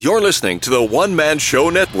You're listening to the One Man Show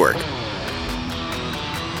Network.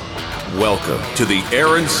 Welcome to the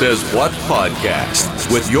Aaron Says What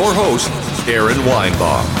podcast with your host, Aaron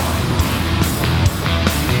Weinbaum.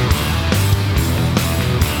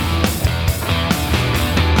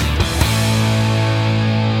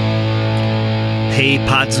 Hey,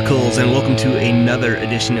 Podsicles, and welcome to another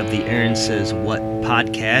edition of the Aaron Says What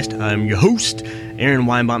podcast. I'm your host, Aaron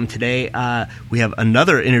Weinbaum. Today, we have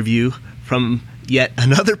another interview from yet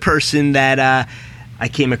another person that I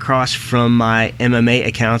came across from my MMA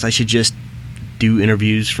accounts. I should just do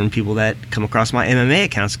interviews from people that come across my MMA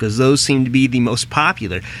accounts because those seem to be the most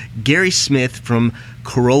popular. Gary Smith from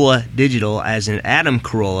Carolla Digital, as in Adam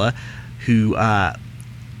Carolla, who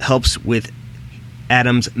helps with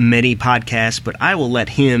Adam's many podcasts, but I will let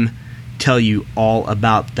him tell you all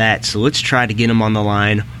about that. So let's try to get him on the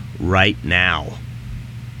line right now.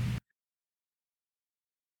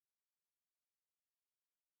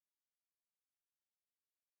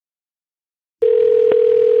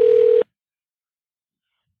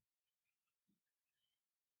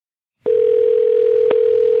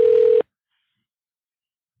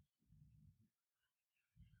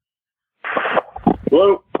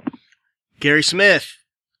 Hello. Gary Smith.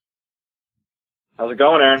 How's it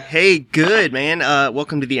going, Aaron? Hey, good, man.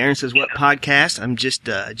 Welcome to the Aaron Says What podcast. I'm just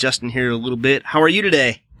adjusting here a little bit. How are you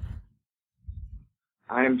today?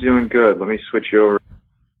 I am doing good. Let me switch you over.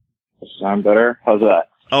 Does it sound better? How's that?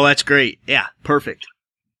 Oh, that's great. Yeah, perfect.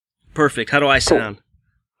 Perfect. How do I sound?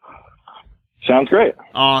 Cool. Sounds great.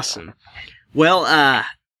 Awesome. Well, I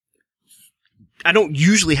don't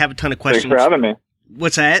usually have a ton of questions. Thanks for having me.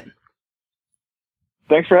 What's that?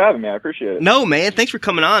 Thanks for having me. I appreciate it. No, man. Thanks for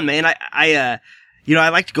coming on, man. I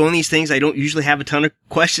like to go on these things. I don't usually have a ton of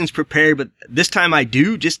questions prepared, but this time I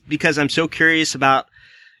do, just because I'm so curious about,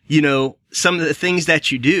 some of the things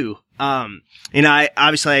that you do. And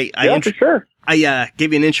for sure. I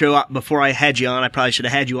gave you an intro before I had you on. I probably should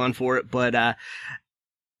have had you on for it, but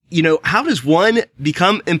how does one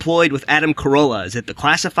become employed with Adam Carolla? Is it the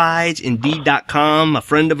classifieds, Indeed.com, a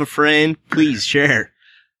friend of a friend? Please share.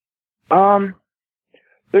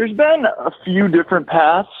 There's been a few different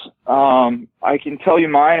paths. I can tell you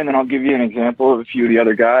mine, and then I'll give you an example of a few of the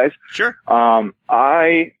other guys. Sure.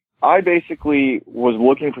 I basically was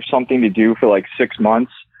looking for something to do for like 6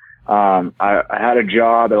 months. I had a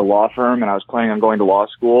job at a law firm, and I was planning on going to law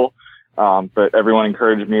school. But everyone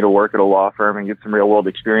encouraged me to work at a law firm and get some real world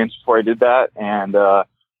experience before I did that. And I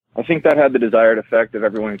think that had the desired effect of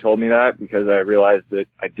everyone who told me that, because I realized that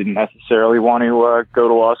I didn't necessarily want to go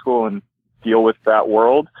to law school and deal with that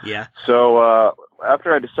world. Yeah. So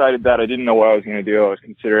after I decided that, I didn't know what I was going to do. I was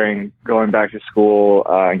considering going back to school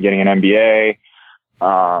and getting an MBA,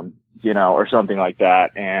 or something like that.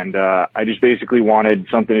 And I just basically wanted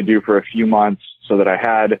something to do for a few months so that I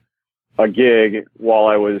had a gig while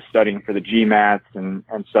I was studying for the GMATs and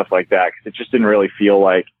stuff like that. Because it just didn't really feel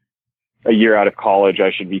like a year out of college I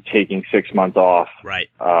should be taking 6 months off right.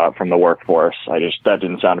 From the workforce. That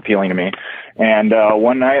didn't sound appealing to me. And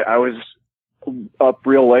one night I was up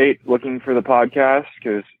real late looking for the podcast,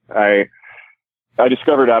 because I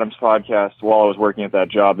discovered Adam's podcast while I was working at that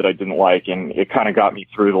job that I didn't like, and it kind of got me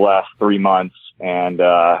through the last 3 months. And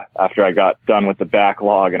after I got done with the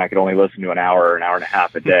backlog and I could only listen to an hour or an hour and a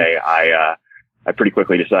half a day, I pretty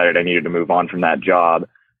quickly decided I needed to move on from that job.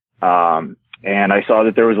 And I saw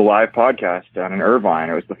that there was a live podcast down in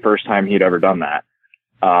Irvine. It was the first time he'd ever done that.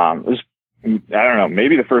 It was, I don't know,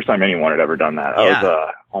 maybe the first time anyone had ever done that. That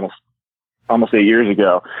was almost 8 years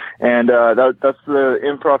ago. And that's the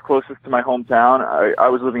improv closest to my hometown. I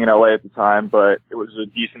was living in LA at the time, but it was a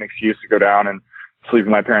decent excuse to go down and sleep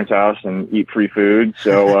in my parents' house and eat free food.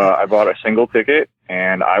 So I bought a single ticket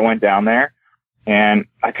and I went down there, and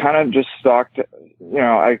I kind of just stalked,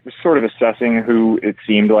 I was sort of assessing who it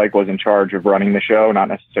seemed like was in charge of running the show, not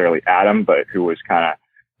necessarily Adam, but who was kind of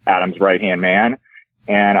Adam's right-hand man.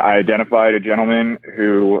 And I identified a gentleman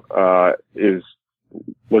who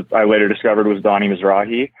what I later discovered was Donnie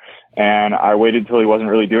Mizrahi. And I waited till he wasn't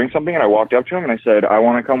really doing something, and I walked up to him and I said, I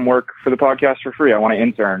want to come work for the podcast for free. I want to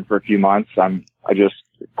intern for a few months. I'm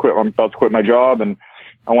about to quit my job and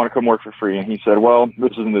I want to come work for free. And he said, well,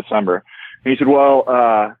 this is in December. And he said, well,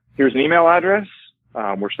 here's an email address.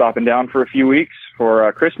 We're stopping down for a few weeks for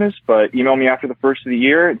Christmas, but email me after the first of the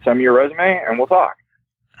year and send me your resume and we'll talk.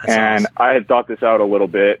 And awesome. I had thought this out a little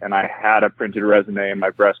bit, and I had a printed resume in my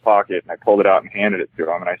breast pocket, and I pulled it out and handed it to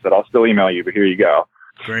him. And I said, I'll still email you, but here you go.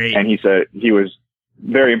 Great. And he said he was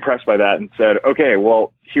very impressed by that and said, okay,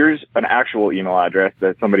 well, here's an actual email address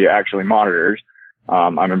that somebody actually monitors.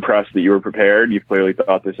 I'm impressed that you were prepared. You've clearly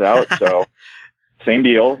thought this out. So same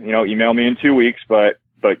deal, email me in 2 weeks, but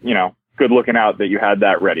but good looking out that you had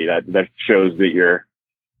that ready. That shows that you're,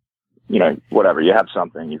 whatever, you have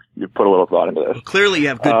something. You put a little thought into this. Well, clearly you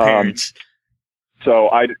have good parents.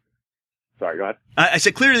 Sorry, go ahead. I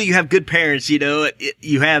said, clearly you have good parents.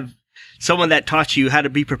 You have someone that taught you how to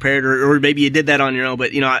be prepared, or maybe you did that on your own.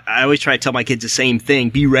 But, I always try to tell my kids the same thing.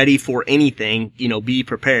 Be ready for anything, be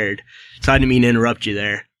prepared. So I didn't mean to interrupt you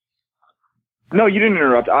there. No, you didn't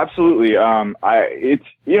interrupt. Absolutely. It's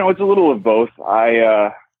a little of both.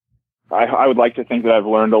 I would like to think that I've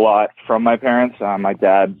learned a lot from my parents. My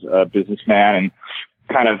dad's a businessman and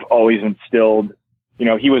kind of always instilled,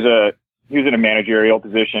 he was in a managerial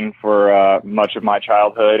position for much of my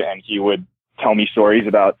childhood, and he would tell me stories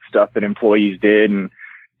about stuff that employees did and,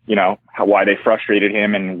 why they frustrated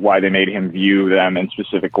him and why they made him view them in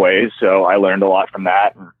specific ways. So I learned a lot from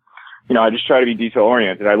that. And, I just try to be detail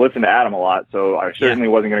oriented. I listened to Adam a lot, so I certainly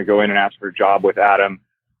wasn't going to go in and ask for a job with Adam,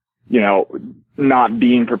 not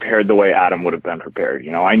being prepared the way Adam would have been prepared.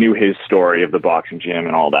 I knew his story of the boxing gym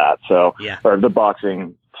and all that. So, or the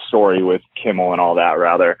boxing story with Kimmel and all that,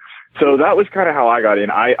 rather. So that was kind of how I got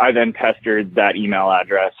in. I then pestered that email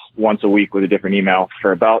address once a week with a different email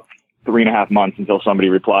for about 3.5 months until somebody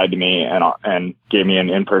replied to me and gave me an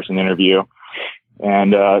in-person interview,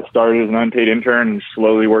 and started as an unpaid intern and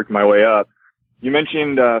slowly worked my way up. You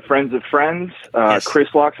mentioned friends of friends. Yes. Chris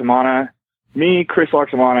Loxamana,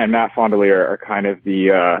 and Matt Fondelier are kind of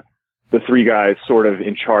the three guys sort of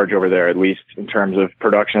in charge over there, at least in terms of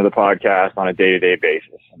production of the podcast on a day-to-day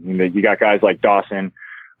basis. I mean, you got guys like Dawson,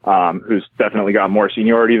 who's definitely got more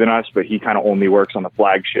seniority than us, but he kind of only works on the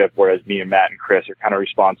flagship, whereas me and Matt and Chris are kind of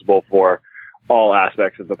responsible for all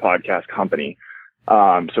aspects of the podcast company.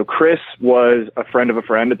 So Chris was a friend of a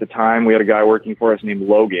friend at the time. We had a guy working for us named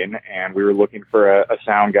Logan, and we were looking for a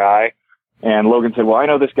sound guy. And Logan said, well, I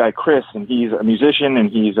know this guy, Chris, and he's a musician and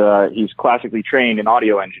he's classically trained in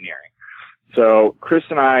audio engineering. So Chris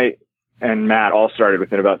and I and Matt all started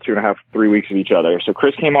within about 2.5, 3 weeks of each other. So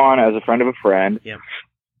Chris came on as a friend of a friend. Yeah.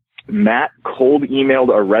 Matt cold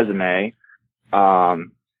emailed a resume,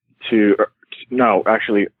 cold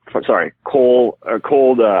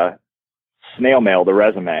snail mailed a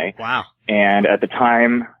resume. Wow. And at the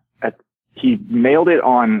time, he mailed it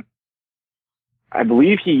on, I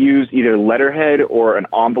believe he used either letterhead or an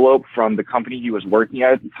envelope from the company he was working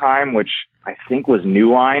at the time, which I think was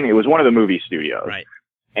New Line. It was one of the movie studios. Right.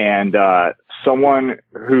 And someone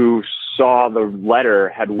who saw the letter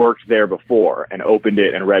had worked there before and opened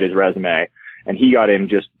it and read his resume. And he got in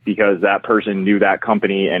just because that person knew that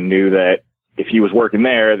company and knew that if he was working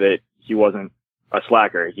there, that he wasn't a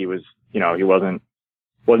slacker. He was, he wasn't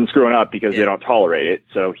screwing up because they don't tolerate it.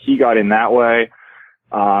 So he got in that way.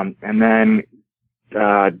 And then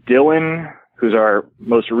Dylan, who's our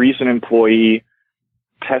most recent employee,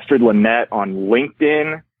 pestered Lynette on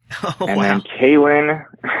LinkedIn. Oh, and wow. then Kaylin.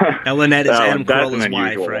 Now Lynette is Adam Carolla's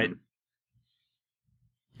wife, right?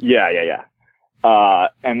 Yeah.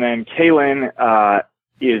 And then Kaylin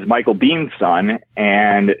is Michael Bean's son,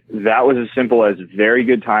 and that was as simple as very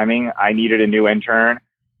good timing. I needed a new intern,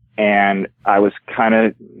 and I was kind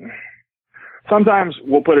of... Sometimes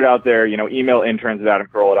we'll put it out there, email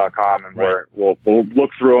interns@adamcarolla.com, and we'll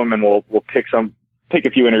look through them and we'll pick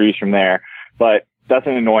a few interviews from there. But that's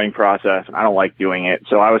an annoying process, and I don't like doing it.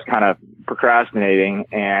 So I was kind of procrastinating.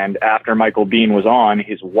 And after Michael Bean was on,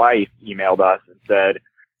 his wife emailed us and said,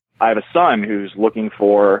 I have a son who's looking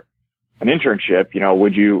for an internship.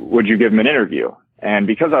 Would you give him an interview? And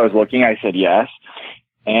because I was looking, I said yes.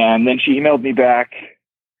 And then she emailed me back,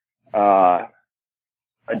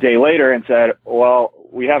 a day later and said, well,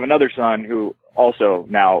 we have another son who also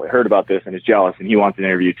now heard about this and is jealous and he wants an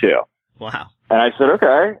interview too. Wow. And I said,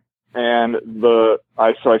 okay. And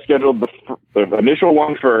I scheduled the initial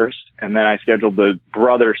one first, and then I scheduled the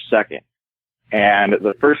brother second. And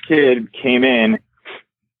the first kid came in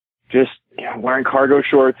just wearing cargo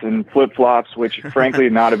shorts and flip flops, which frankly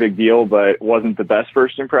not a big deal, but wasn't the best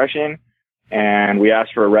first impression. And we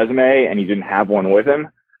asked for a resume and he didn't have one with him.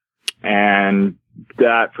 And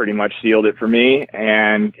that pretty much sealed it for me.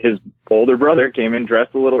 And his older brother came in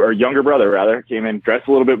dressed younger brother rather, came in dressed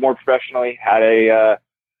a little bit more professionally, had a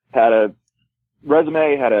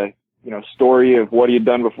resume, had a, story of what he had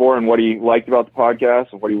done before and what he liked about the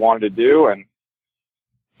podcast and what he wanted to do. And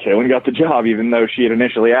Kaylin got the job, even though she had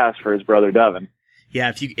initially asked for his brother Devin. Yeah,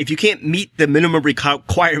 if you can't meet the minimum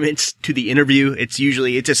requirements to the interview, it's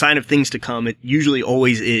a sign of things to come. It usually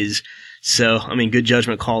always is. So, good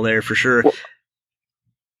judgment call there for sure.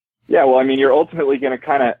 Well, you're ultimately going to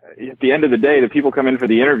kind of, at the end of the day, the people come in for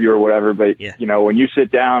the interview or whatever, but, when you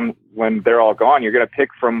sit down, when they're all gone, you're going to pick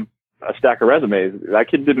from a stack of resumes. That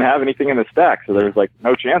kid didn't have anything in the stack, so there was like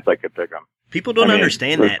no chance I could pick him. People don't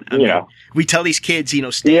understand that. I mean, we tell these kids,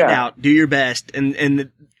 stand out, do your best,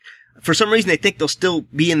 and for some reason they think they'll still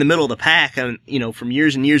be in the middle of the pack. And from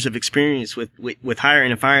years and years of experience with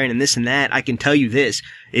hiring and firing and this and that, I can tell you this: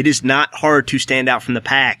 it is not hard to stand out from the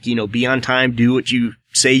pack. Be on time, do what you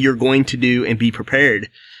say you're going to do, and be prepared.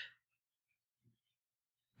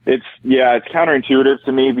 It's counterintuitive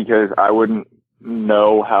to me because I wouldn't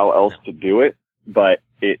know how else to do it, but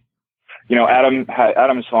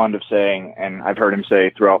Adam's fond of saying, and I've heard him say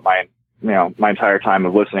throughout my entire time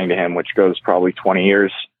of listening to him, which goes probably 20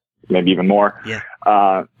 years, maybe even more. Yeah.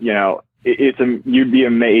 You'd be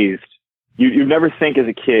amazed. You'd never think as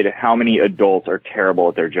a kid how many adults are terrible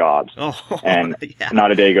at their jobs. Oh, and yeah.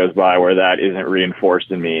 Not a day goes by where that isn't reinforced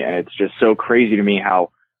in me. And it's just so crazy to me how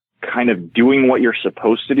kind of doing what you're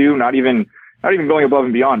supposed to do, not even going above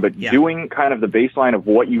and beyond, but doing kind of the baseline of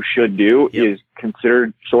what you should do is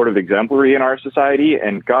considered sort of exemplary in our society.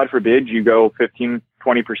 And God forbid you go 15,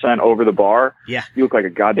 20% over the bar. Yeah. You look like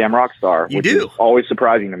a goddamn rock star. You do. Is always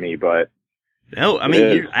surprising to me, but. No, I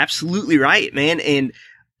mean, you're absolutely right, man. And,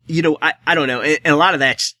 I don't know. And a lot of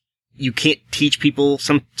that's, you can't teach people.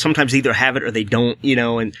 Sometimes they either have it or they don't,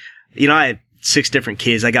 and, I have 6 different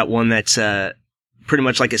kids. I got one that's, pretty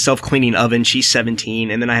much like a self-cleaning oven. She's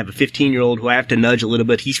 17. And then I have a 15-year-old who I have to nudge a little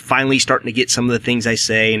bit. He's finally starting to get some of the things I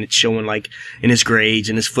say, and it's showing like in his grades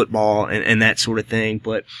and his football and that sort of thing.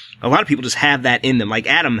 But a lot of people just have that in them. Like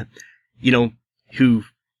Adam, who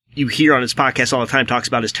you hear on his podcast all the time talks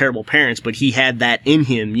about his terrible parents, but he had that in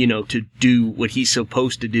him, to do what he's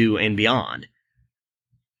supposed to do and beyond.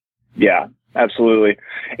 Yeah, absolutely.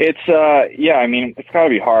 It's, it's gotta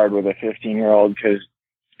be hard with a 15-year-old because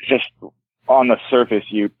just on the surface,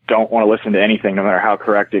 you don't want to listen to anything, no matter how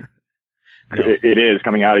correct it is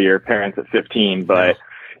coming out of your parents at 15. But,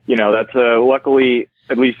 that's luckily,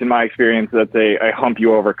 at least in my experience, that's a hump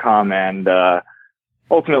you overcome. And,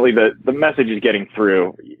 ultimately the message is getting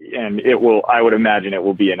through, and I would imagine it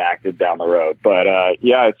will be enacted down the road. But,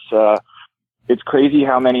 it's crazy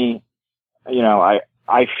how many,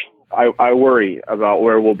 I worry about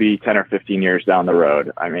where we'll be 10 or 15 years down the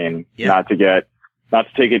road. I mean, not to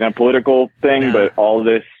take it in a political thing, but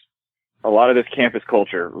a lot of this campus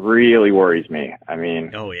culture really worries me. I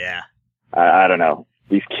mean, oh yeah, I don't know.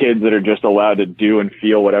 These kids that are just allowed to do and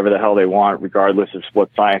feel whatever the hell they want, regardless of what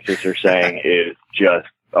scientists are saying, is just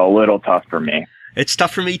a little tough for me. It's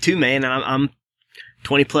tough for me too, man. I'm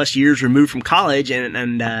 20 plus years removed from college,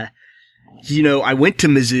 and I went to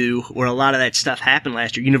Mizzou where a lot of that stuff happened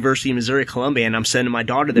last year, University of Missouri Columbia, and I'm sending my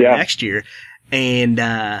daughter there next year, and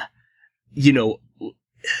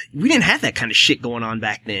we didn't have that kind of shit going on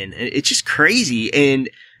back then. It's just crazy. And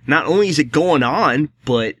not only is it going on,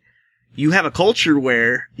 but you have a culture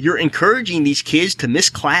where you're encouraging these kids to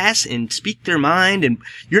miss class and speak their mind. And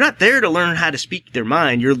you're not there to learn how to speak their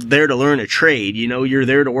mind. You're there to learn a trade. You're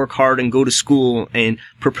there to work hard and go to school and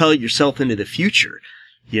propel yourself into the future,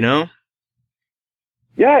 Yeah.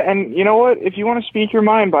 And you know what? If you want to speak your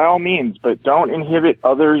mind, by all means, but don't inhibit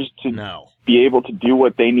others to be able to do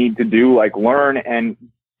what they need to do, like learn, and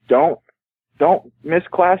don't miss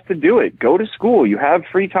class to do it. Go to school. You have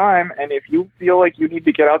free time. And if you feel like you need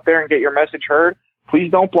to get out there and get your message heard,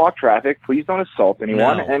 please don't block traffic. Please don't assault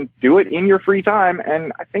anyone and do it in your free time.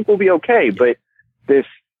 And I think we'll be okay. But I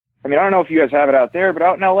don't know if you guys have it out there, but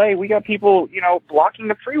out in LA, we got people, blocking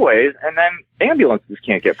the freeways, and then ambulances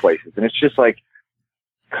can't get places. And it's just like,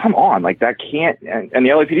 come on, like that can't, and the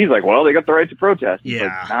LAPD is like, well, they got the right to protest.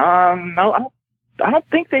 Yeah. Like, no, I don't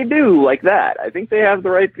think they do like that. I think they have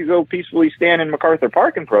the right to go peacefully stand in MacArthur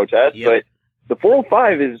Park and protest, but the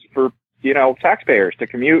 405 is for, taxpayers to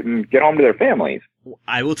commute and get home to their families.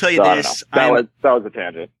 I will tell you this. That was a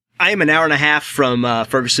tangent. I am an hour and a half from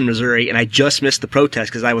Ferguson, Missouri, and I just missed the protest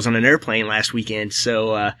because I was on an airplane last weekend.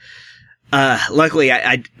 So, luckily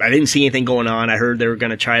I didn't see anything going on. I heard they were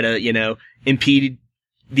going to try to, impede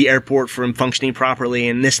the airport from functioning properly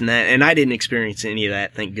and this and that, and I didn't experience any of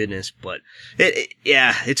that, thank goodness. But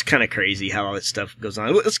it's kind of crazy how all that stuff goes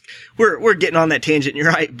on. We're getting on that tangent, you're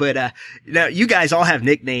right. But now you guys all have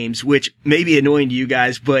nicknames, which may be annoying to you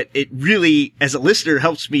guys, but it really, as a listener,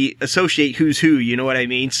 helps me associate who's who. You know what I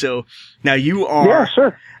mean? So now you are. Yeah,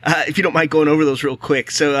 sure. If you don't mind going over those real quick.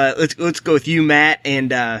 So let's go with you, Matt,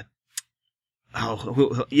 and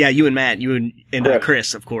you and Matt, you and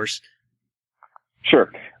Chris, of course.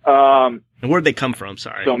 Sure. And where'd they come from?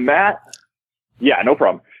 Sorry. So Matt, no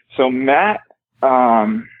problem. So Matt,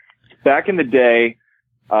 back in the day,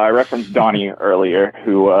 I referenced Donnie earlier,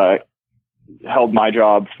 who held my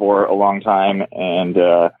job for a long time, and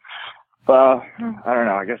Well, I don't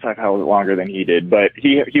know. I guess I've held it longer than he did, but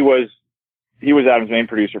he was Adam's main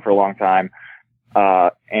producer for a long time.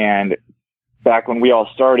 And back when we all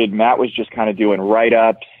started, Matt was just kind of doing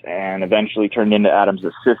write-ups and eventually turned into Adam's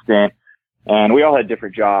assistant. And we all had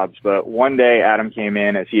different jobs, but one day Adam came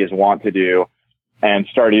in, as he is wont to do, and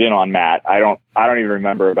started in on Matt. I don't even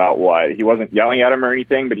remember about what. He wasn't yelling at him or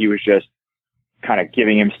anything, but he was just kind of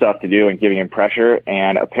giving him stuff to do and giving him pressure.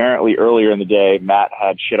 And apparently earlier in the day, Matt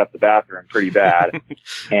had shit up the bathroom pretty bad.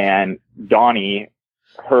 And Donnie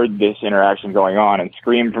heard this interaction going on and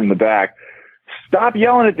screamed from the back, "Stop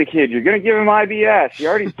yelling at the kid. You're going to give him IBS. He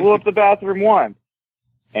already blew up the bathroom once."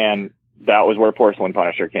 And that was where Porcelain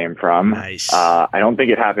Punisher came from. Nice. I don't think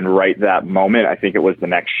it happened right that moment. I think it was the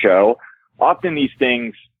next show. Often these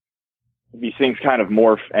things kind of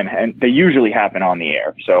morph, and they usually happen on the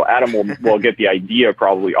air. So Adam will get the idea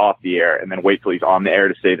probably off the air and then wait till he's on the air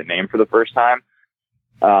to say the name for the first time.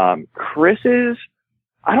 Chris's,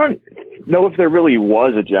 I don't know if there really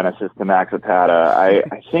was a genesis to Max Zapata.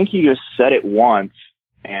 I think he just said it once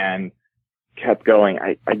and kept going.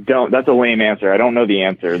 I don't, that's a lame answer. I don't know the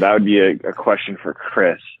answer. That would be a question for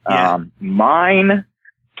Chris. Yeah. Mine,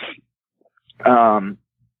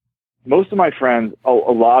 most of my friends, a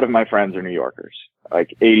lot of my friends are New Yorkers,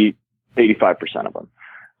 like 85% of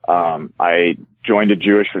them. I joined a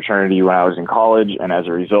Jewish fraternity when I was in college, and as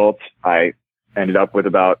a result, I ended up with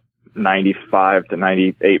about 95 to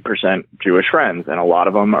 98% Jewish friends, and a lot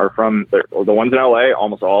of them are from the ones in LA,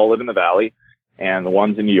 almost all live in the Valley, and the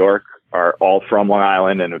ones in New York are all from Long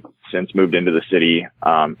Island and have since moved into the city,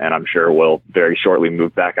 and I'm sure will very shortly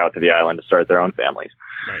move back out to the island to start their own families.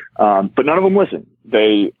 Right. But none of them listen.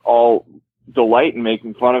 They all delight in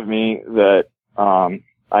making fun of me that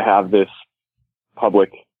I have this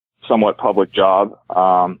somewhat public job,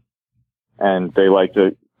 and they like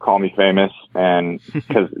to call me famous, and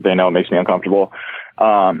because they know it makes me uncomfortable.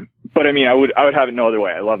 But I mean, I would have it no other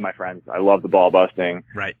way. I love my friends. I love the ball busting.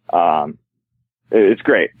 Right. It's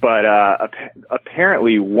great. But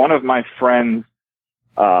apparently one of my friends,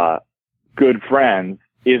 good friends,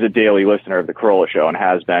 is a daily listener of the Carolla Show and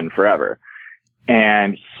has been forever.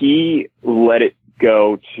 And he let it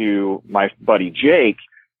go to my buddy Jake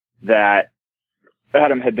that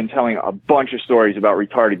Adam had been telling a bunch of stories about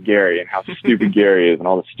retarded Gary and how stupid Gary is and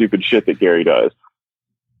all the stupid shit that Gary does.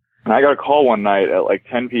 And I got a call one night at like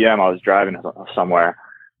 10 p.m. I was driving somewhere,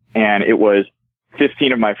 and it was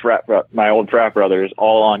 15 of my old frat brothers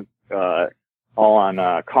all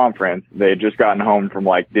on conference. They had just gotten home from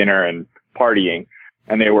like dinner and partying,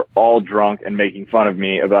 and they were all drunk and making fun of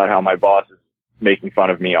me about how my boss is making fun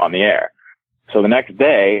of me on the air. So the next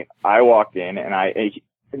day I walked in, and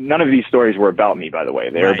none of these stories were about me, by the way.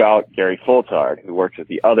 They were about Gary Fultard, who works at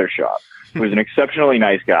the other shop, who's an exceptionally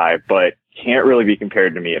nice guy, but can't really be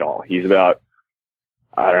compared to me at all. He's about,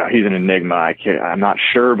 I don't know, he's an enigma. I'm not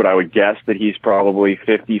sure, but I would guess that he's probably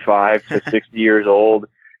 55 to 60 years old.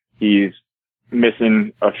 He's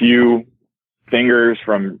missing a few fingers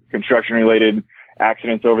from construction-related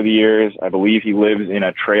accidents over the years. I believe he lives in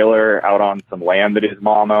a trailer out on some land that his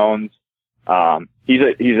mom owns.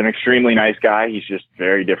 He's an extremely nice guy. He's just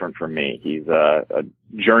very different from me. He's a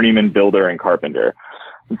journeyman builder and carpenter.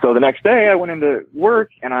 And so the next day I went into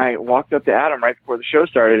work, and I walked up to Adam right before the show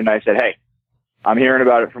started, and I said, "Hey, I'm hearing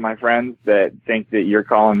about it from my friends that think that you're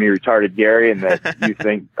calling me retarded Gary and that you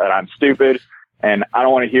think that I'm stupid, and I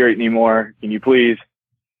don't want to hear it anymore. Can you please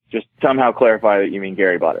just somehow clarify that you mean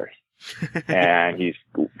Gary Butters?" And he's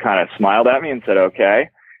kind of smiled at me and said, "Okay."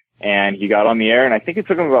 And he got on the air, and I think it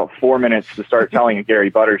took him about 4 minutes to start telling a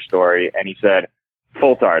Gary Butters story. And he said,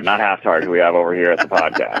 "Fultard, not Halftard, who we have over here at the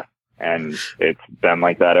podcast." And it's been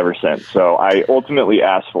like that ever since. So I ultimately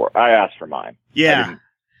asked for mine. Yeah.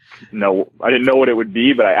 I didn't know what it would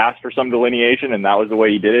be, but I asked for some delineation, and that was the way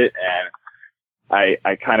he did it. And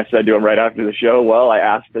I kind of said to him right after the show, "Well, I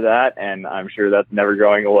asked for that, and I'm sure that's never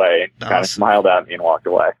going away." And he kind of smiled at me and walked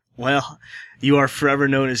away. Well, you are forever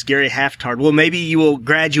known as Gary Halftard. Well, maybe you will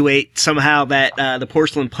graduate somehow. That the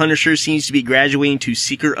Porcelain Punisher seems to be graduating to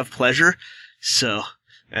Seeker of Pleasure. So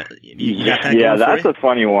you got that? Yeah, that's a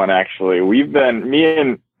funny one, actually. We've been me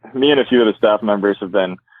and a few of the staff members have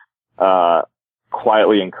been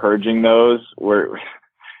quietly encouraging those. Are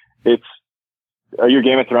you a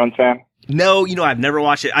Game of Thrones fan? No, I've never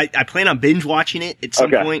watched it. I plan on binge watching it at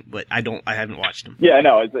some point, but I haven't watched them. Yeah,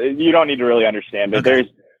 no, you don't need to really understand it. There's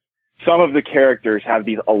some of the characters have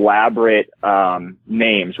these elaborate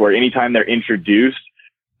names where anytime they're introduced,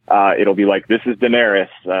 it'll be like, "This is Daenerys,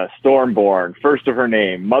 Stormborn, first of her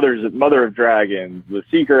name, mother of dragons, the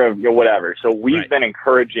seeker of whatever." So we've been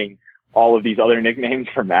encouraging all of these other nicknames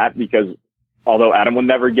for Matt because although Adam will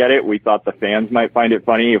never get it, we thought the fans might find it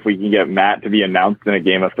funny if we can get Matt to be announced in a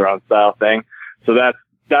Game of Thrones style thing. So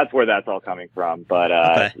that's where that's all coming from. But,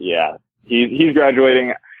 Okay. yeah, he's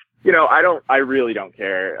graduating. You know, I really don't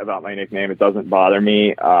care about my nickname. It doesn't bother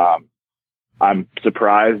me. I'm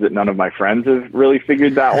surprised that none of my friends have really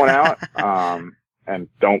figured that one out. And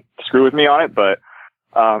don't screw with me on it. But,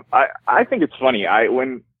 I think it's funny.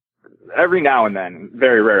 When every now and then,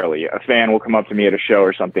 very rarely, a fan will come up to me at a show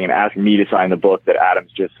or something and ask me to sign the book that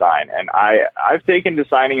Adam's just signed. And I've taken to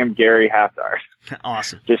signing him Gary Halfdar.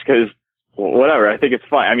 Awesome. Just because, whatever, I think it's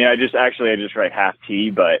fun. I mean, I just write half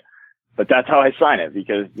T, but that's how I sign it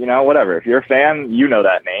because, you know, whatever. If you're a fan, you know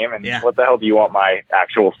that name, and Yeah. what the hell do you want my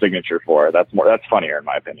actual signature for? That's funnier in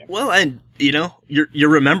my opinion. Well, and you know, you're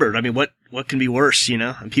remembered. I mean, what can be worse, you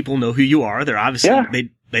know? And people know who you are. They're obviously Yeah.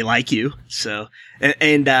 they like you. So,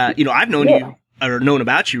 and you know, I've known you, or known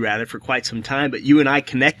about you rather, for quite some time, but you and I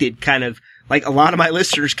connected kind of like a lot of my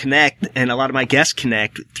listeners connect and a lot of my guests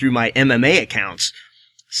connect through my MMA accounts.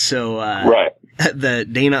 So, Right. the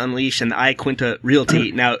Dana Unleashed and the iQuinta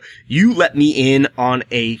Realty. Now, you let me in on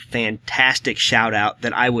a fantastic shout out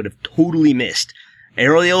that I would have totally missed.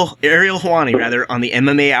 Ariel Helwani, rather, on the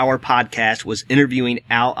MMA Hour podcast was interviewing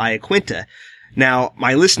Al Iaquinta. Now,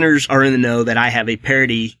 my listeners are in the know that I have a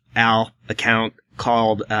parody Al account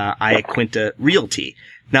called Iaquinta Realty.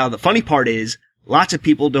 Now, the funny part is, lots of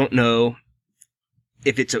people don't know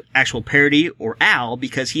if it's an actual parody or Al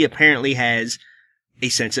because he apparently has a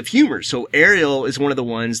sense of humor. So Ariel is one of the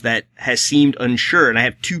ones that has seemed unsure, and I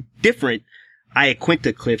have two different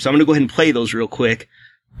Iaquinta clips. I'm going to go ahead and play those real quick.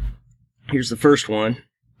 Here's the first one.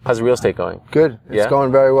 How's the real estate going? Good. It's Yeah?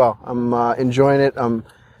 going very well. I'm enjoying it. I'm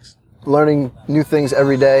learning new things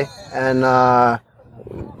every day and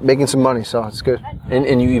making some money, so it's good.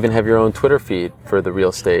 And you even have your own Twitter feed for the real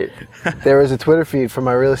estate There is a Twitter feed for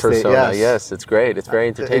my real estate. persona. Yes. It's great. It's very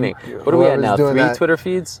entertaining. What are we at whoever's now? doing 3 that- Twitter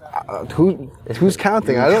feeds? Who's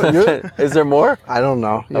counting? I don't. Is there more? I don't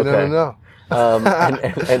know. You Okay. never know.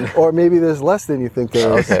 And Or maybe there's less than you think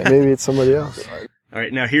there is. Okay. Maybe it's somebody else. All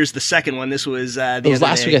right, now here's the second one. This was It was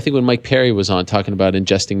last week, I think, when Mike Perry was on talking about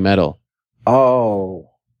ingesting metal. Oh,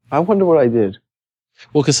 I wonder what I did.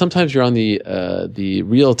 Well, because sometimes you're on the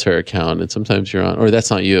realtor account, and sometimes you're on, or that's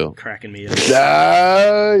not you. cracking me up.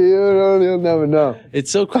 You'll never know. It's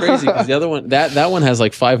so crazy because the other one, that one has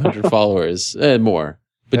like 500 followers and more,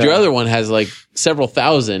 but your Yeah. other one has like several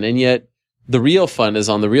thousand, and yet the real fun is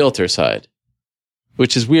on the realtor side,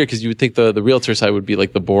 which is weird because you would think the realtor side would be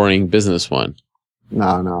like the boring business one.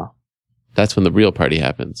 No. That's when the real party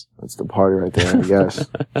happens. That's the party right there, I guess.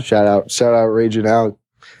 Shout out, Raging Out.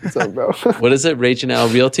 What's up, bro? What is it? Raging Al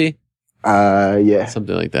Realty? Yeah.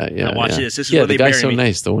 Something like that. Yeah. Now watch yeah. this. This is yeah, where the they guy's bury so me.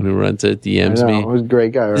 nice. The one who runs it I DMs know. me. He was a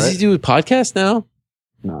great guy, Does he right? do a podcast now?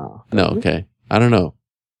 No. No. Okay. I don't know.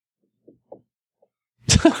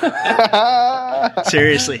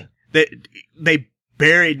 Seriously, they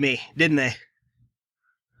buried me, didn't they?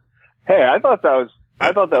 Hey, I thought that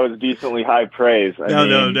was decently high praise. I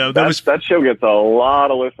mean, No. That show gets a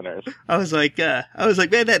lot of listeners. I was like, man,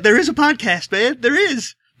 there is a podcast, man. There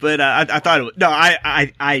is. But I thought it was, no,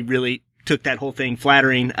 I really took that whole thing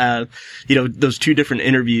flattering, those two different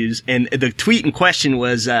interviews. And the tweet in question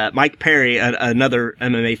was, Mike Perry, another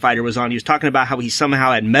MMA fighter, was on. He was talking about how he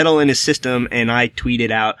somehow had metal in his system. And I tweeted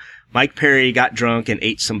out, Mike Perry got drunk and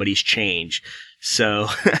ate somebody's change. So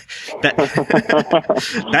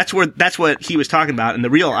that's what he was talking about. And the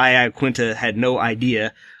real Iaquinta had no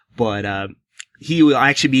idea, but, he will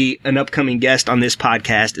actually be an upcoming guest on this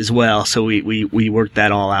podcast as well. So we worked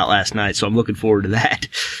that all out last night. So I'm looking forward to that.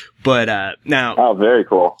 But, now, Oh, very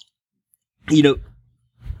cool.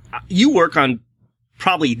 you work on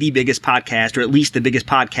probably the biggest podcast, or at least the biggest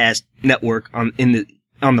podcast network on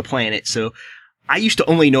the planet. So I used to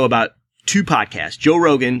only know about two podcasts. Joe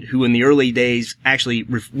Rogan, who in the early days actually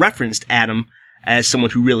referenced Adam as someone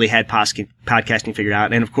who really had podcasting figured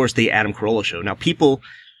out. And of course the Adam Carolla Show. Now people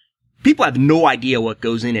have no idea what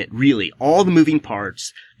goes in it, really. All the moving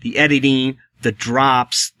parts, the editing, the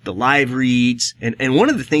drops, the live reads. And one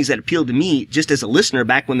of the things that appealed to me, just as a listener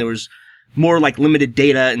back when there was more like limited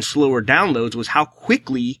data and slower downloads, was how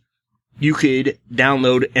quickly you could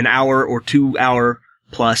download an hour or 2 hour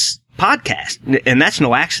plus podcast. And that's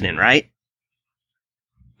no accident, right?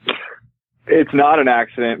 It's not an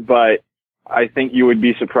accident, but I think you would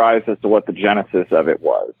be surprised as to what the genesis of it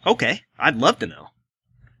was. Okay. I'd love to know.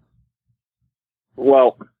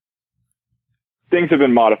 Well, things have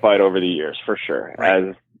been modified over the years, for sure. Right.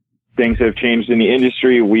 As things have changed in the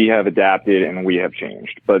industry, we have adapted and we have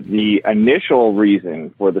changed. But the initial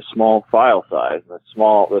reason for the small file size,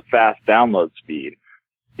 the fast download speed,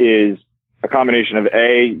 is a combination of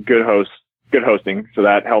good hosting. So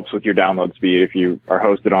that helps with your download speed. If you are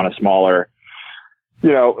hosted on a smaller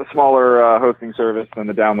hosting service, then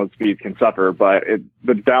the download speeds can suffer. But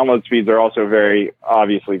the download speeds are also very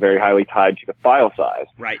highly tied to the file size.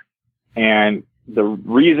 Right. And the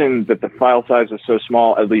reason that the file size was so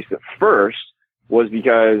small, at least at first, was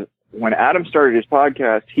because when Adam started his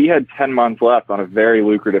podcast, he had 10 months left on a very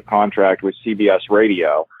lucrative contract with CBS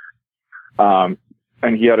Radio. And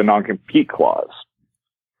he had a non-compete clause.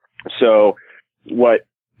 So what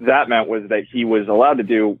that meant was that he was allowed to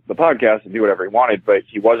do the podcast and do whatever he wanted, but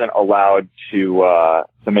he wasn't allowed to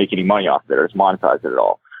make any money off it or to monetize it at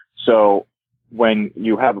all. So when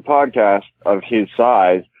you have a podcast of his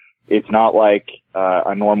size, it's not like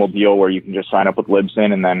a normal deal where you can just sign up with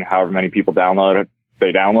Libsyn and then however many people download it,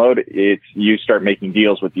 they download. It's you start making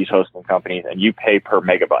deals with these hosting companies and you pay per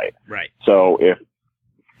megabyte. Right. So if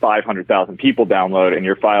 500,000 people download and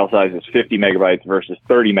your file size is 50 megabytes versus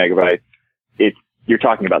 30 megabytes, you're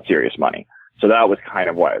talking about serious money. So that was kind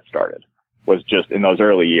of why it started, was just in those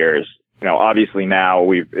early years. Obviously now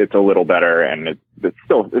it's a little better and it's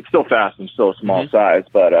still fast and still a small size,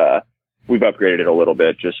 but, we've upgraded it a little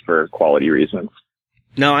bit just for quality reasons.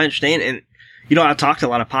 No, I understand. And, I've talked to a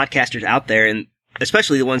lot of podcasters out there, and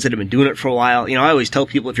especially the ones that have been doing it for a while. I always tell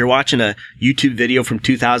people, if you're watching a YouTube video from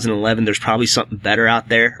 2011, there's probably something better out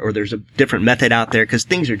there, or there's a different method out there, because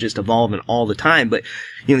things are just evolving all the time. But,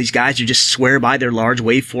 these guys who just swear by their large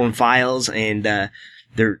waveform files and,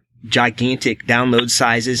 their gigantic download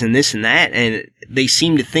sizes and this and that, and they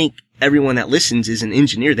seem to think everyone that listens is an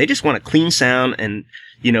engineer. They just want a clean sound and,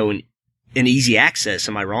 an easy access.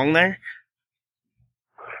 Am I wrong there?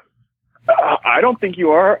 I don't think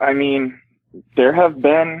you are. I mean, there have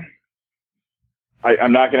been,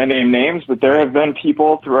 I'm not going to name names, but there have been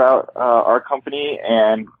people throughout our company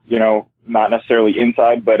and, not necessarily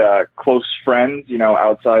inside, but close friends,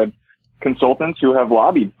 outside consultants who have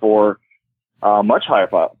lobbied for much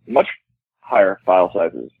higher file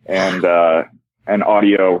sizes and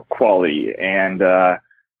audio quality. And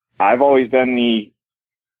I've always been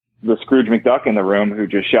the Scrooge McDuck in the room who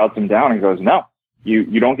just shouts them down and goes, no,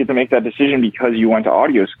 you don't get to make that decision because you went to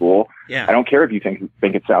audio school. Yeah. I don't care if you think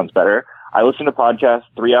it sounds better. I listen to podcasts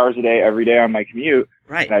 3 hours a day, every day on my commute.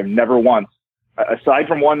 Right. And I've never once, aside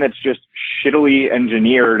from one that's just shittily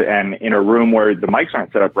engineered and in a room where the mics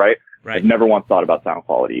aren't set up right. I've never once thought about sound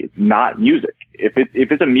quality. It's not music. If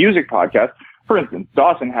it's a music podcast, for instance,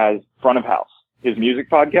 Dawson has Front of House, his music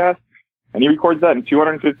podcast. And he records that in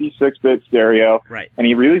 256-bit stereo, right? And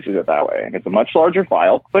he releases it that way. And it's a much larger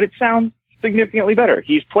file, but it sounds significantly better.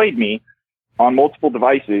 He's played me on multiple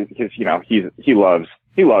devices because, he loves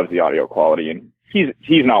the audio quality, and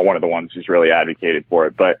he's not one of the ones who's really advocated for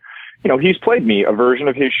it. But, he's played me a version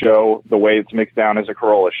of his show the way it's mixed down as a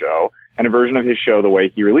Corolla show, and a version of his show the way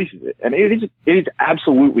he releases it. And it is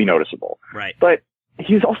absolutely noticeable. Right. But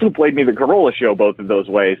he's also played me the Corolla show both of those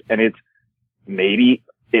ways, and it's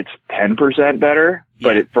 10% better,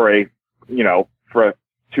 but for a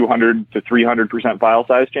 200 to 300% file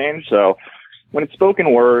size change. So when it's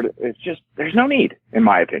spoken word, it's just, there's no need, in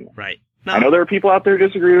my opinion. Right. No. I know there are people out there who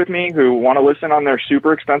disagree with me who want to listen on their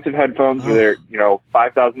super expensive headphones with their,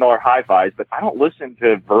 $5,000 hi-fis, but I don't listen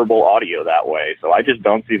to verbal audio that way. So I just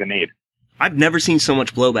don't see the need. I've never seen so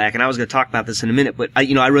much blowback, and I was going to talk about this in a minute, but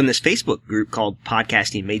I run this Facebook group called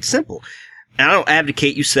Podcasting Made Simple. And I don't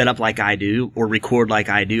advocate you set up like I do or record like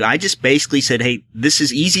I do. I just basically said, hey, this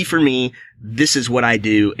is easy for me. This is what I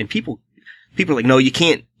do. And people are like, no, you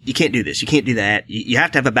can't do this. You can't do that. You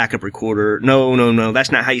have to have a backup recorder. No.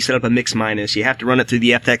 That's not how you set up a Mix Minus. You have to run it through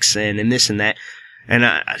the FXN and this and that. And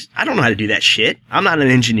I don't know how to do that shit. I'm not an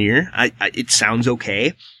engineer. It sounds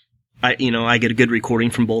okay. I get a good recording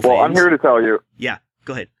from both ends. Well, I'm here to tell you. Yeah,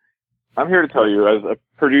 go ahead. I'm here to tell you, as a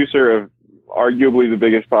producer of arguably the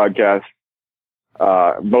biggest podcast,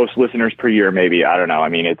 most listeners per year, maybe. I don't know. I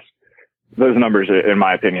mean, those numbers, in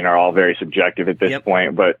my opinion, are all very subjective at this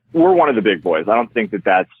point, but we're one of the big boys. I don't think that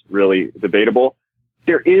that's really debatable.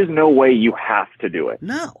 There is no way you have to do it.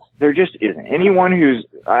 No. There just isn't. Anyone who's,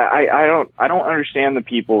 I don't understand the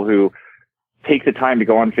people who take the time to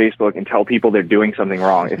go on Facebook and tell people they're doing something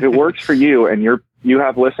wrong. If it works for you and you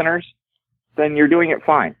have listeners, then you're doing it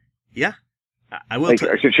fine. Yeah. I will.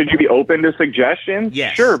 Should you be open to suggestions?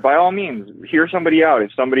 Yes. Sure, by all means. Hear somebody out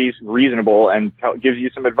if somebody's reasonable and gives you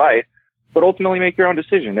some advice, but ultimately make your own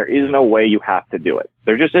decision. There is no way you have to do it.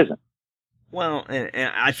 There just isn't. Well,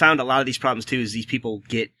 and I found a lot of these problems too is these people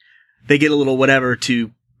get a little whatever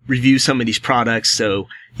to review some of these products. So,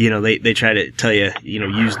 they try to tell you,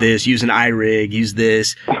 use this, use an iRig, use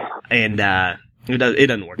this. And, It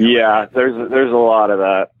doesn't work. Out Yeah, like that. there's a lot of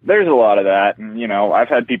that. There's a lot of that, and you know, I've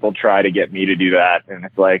had people try to get me to do that, and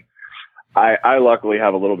it's like, I luckily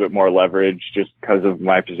have a little bit more leverage just because of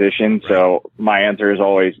my position. So my answer is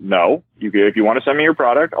always no. If you want to send me your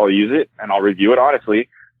product, I'll use it and I'll review it honestly.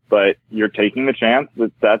 But you're taking the chance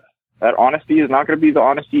that honesty is not going to be the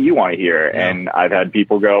honesty you want to hear. Yeah. And I've had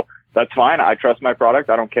people go, "That's fine. I trust my product.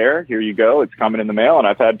 I don't care. Here you go. It's coming in the mail." And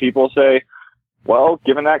I've had people say, "Well,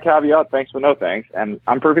 given that caveat, thanks but no thanks." And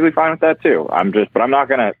I'm perfectly fine with that too. But I'm not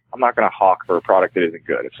gonna hawk for a product that isn't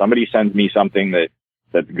good. If somebody sends me something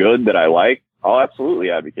that's good, that I like, I'll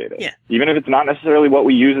absolutely advocate it. Yeah. Even if it's not necessarily what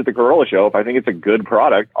we use at the Corolla show, if I think it's a good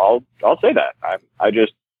product, I'll say that.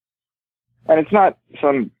 And it's not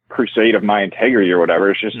some crusade of my integrity or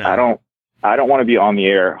whatever. It's just, No. I don't want to be on the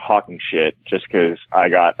air hawking shit just because I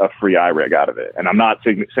got a free iRig out of it. And I'm not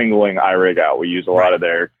singling iRig out. We use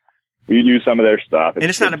we use some of their stuff. And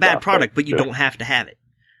it's not a good bad stuff, product, but you just- don't have to have it.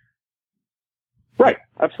 Right.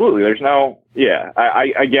 Absolutely. There's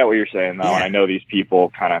I get what you're saying though. Yeah. And I know these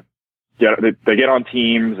people kind of they get on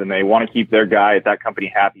teams and they want to keep their guy at that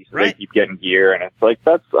company happy. So Right. they keep getting gear, and it's like,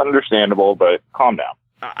 that's understandable, but calm down.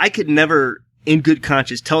 I could never, in good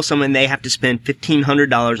conscience, tell someone they have to spend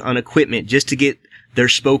 $1,500 on equipment just to get their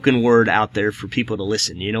spoken word out there for people to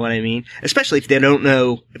listen. You know what I mean? Especially if they don't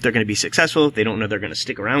know if they're going to be successful, if they don't know they're going to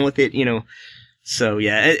stick around with it, you know. So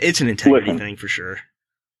yeah, it's an integrity Listen. thing for sure.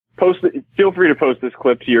 Feel free to post this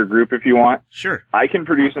clip to your group if you want. Sure. I can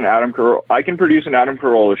produce an Adam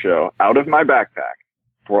Carolla show out of my backpack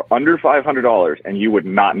for under $500, and you would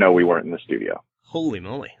not know we weren't in the studio. Holy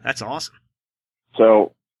moly. That's awesome.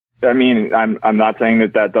 So, I mean, I'm not saying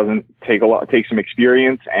that doesn't take some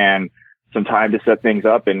experience and some time to set things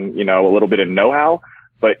up and, you know, a little bit of know-how.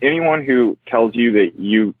 But anyone who tells you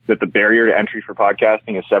that the barrier to entry for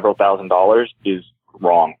podcasting is several $1,000s is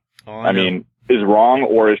wrong. Oh, I mean, is wrong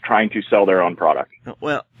or is trying to sell their own product.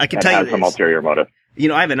 well, I can And tell you has some this. ulterior motive. You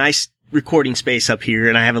know, I have a nice recording space up here,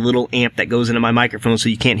 and I have a little amp that goes into my microphone so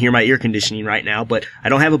you can't hear my air conditioning right now, but I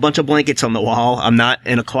don't have a bunch of blankets on the wall. I'm not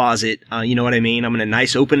in a closet. You know what I mean? I'm in a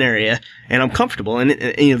nice open area, and I'm comfortable, and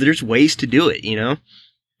you know, there's ways to do it, you know?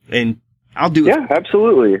 And I'll do Yeah,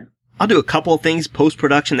 absolutely. I'll do a couple of things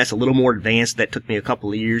post-production that's a little more advanced that took me a couple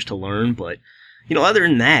of years to learn, but, you know, other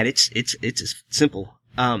than that, it's as simple.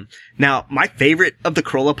 Now, my favorite of the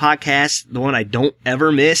Corolla podcast, the one I don't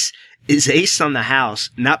ever miss, is Ace on the House.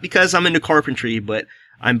 Not because I'm into carpentry, but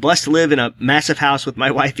I'm blessed to live in a massive house with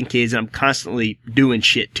my wife and kids, and I'm constantly doing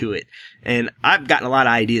shit to it. And I've gotten a lot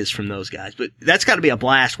of ideas from those guys, but that's got to be a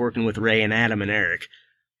blast working with Ray and Adam and Eric.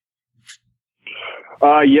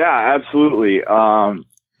 Yeah, absolutely.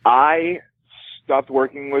 I stopped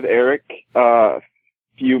working with Eric a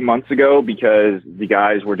few months ago because the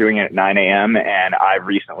guys were doing it at 9 a.m. and I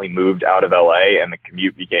recently moved out of LA and the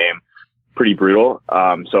commute became pretty brutal.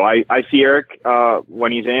 So I see Eric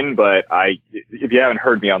when he's in, but if you haven't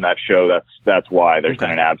heard me on that show, that's why there's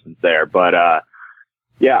been an absence there. But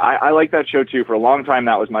yeah, I like that show too. For a long time,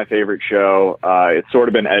 that was my favorite show. It's sort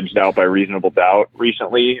of been edged out by Reasonable Doubt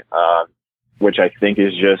recently, which I think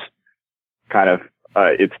is just kind of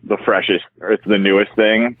it's the freshest, or it's the newest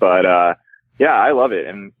thing. But yeah, I love it.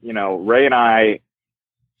 And you know, Ray and I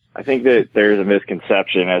think that there's a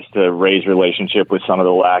misconception as to Ray's relationship with some of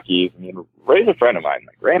the lackeys. I mean, Ray's a friend of mine.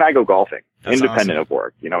 Like, Ray and I go golfing, That's independent awesome. of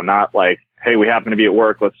work. You know, not like, hey, we happen to be at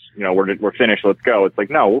work. Let's, you know, we're finished. Let's go. It's like,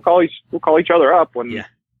 no, we'll call each other up when Yeah.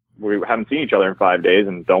 we haven't seen each other in 5 days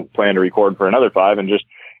and don't plan to record for another 5 and just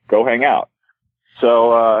go hang out.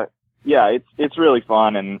 So, yeah, it's really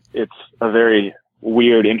fun, and it's a very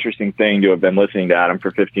weird, interesting thing to have been listening to Adam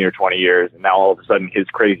for 15 or 20 years. And now all of a sudden his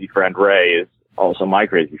crazy friend Ray is also my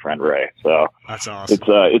crazy friend Ray. So That's awesome.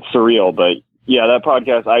 it's surreal, but yeah, that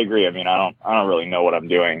podcast, I agree. I mean, I don't really know what I'm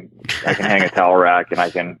doing. I can hang a towel rack and I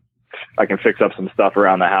can fix up some stuff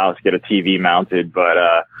around the house, get a TV mounted, but,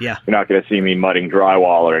 Yeah. you're not going to see me mudding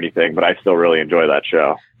drywall or anything, but I still really enjoy that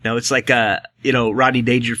show. No, it's like, you know, Rodney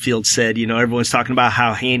Dangerfield said, you know, everyone's talking about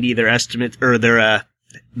how handy their estimates or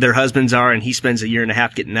their husbands are, and he spends 1.5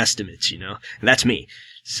 years getting estimates, you know, and that's me.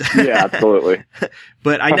 So, Yeah, absolutely.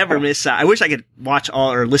 but I never miss, I wish I could watch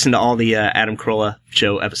all or listen to all the, Adam Carolla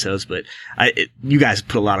show episodes, but you guys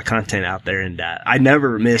put a lot of content out there, and, I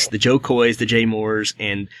never miss the Joe Coys, the Jay Moores,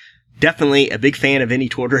 and definitely a big fan of Vinny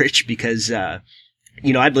Tortorich because,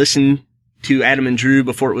 you know, I'd listen to Adam and Drew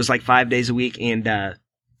before it was like 5 days a week, and,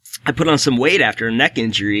 I put on some weight after a neck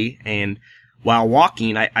injury, and while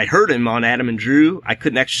walking, I heard him on Adam and Drew. I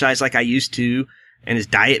couldn't exercise like I used to, and his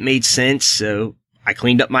diet made sense, so I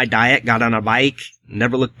cleaned up my diet, got on a bike,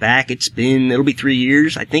 never looked back. It'll be 3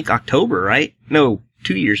 years, I think October, right? No,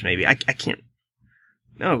 2 years maybe. I can't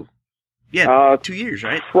No. Yeah, 2 years,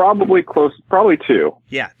 right? Probably 2.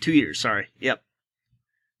 Yeah, 2 years. Sorry. Yep.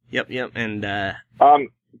 And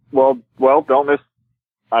well, don't miss.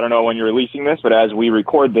 I don't know when you're releasing this, but as we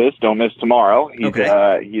record this, don't miss tomorrow.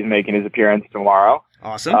 He's making his appearance tomorrow.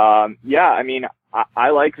 Awesome. Yeah, I mean,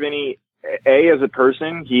 I like Vinny. As a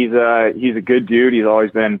person, he's a good dude. He's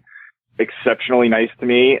always been exceptionally nice to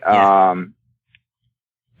me. Yeah.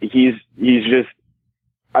 He's just.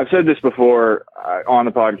 I've said this before on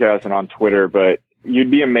the podcast and on Twitter, but you'd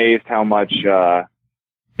be amazed how much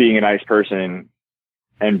being a nice person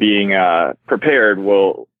and being prepared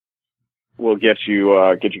will get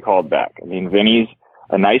you called back. I mean, Vinny's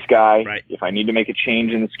a nice guy. Right. If I need to make a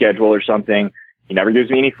change in the schedule or something, he never gives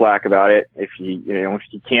me any flack about it. If he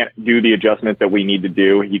can't do the adjustment that we need to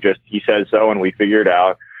do, he says so and we figure it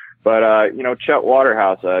out. But, Chet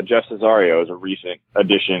Waterhouse, Jeff Cesario is a recent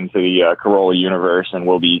addition to the Carolla universe and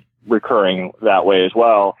will be recurring that way as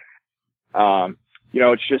well.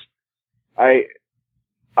 It's just, I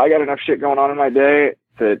got enough shit going on in my day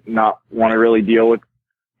to not want to really deal with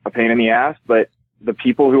a pain in the ass, but the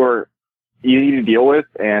people who are easy to deal with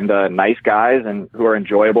and nice guys and who are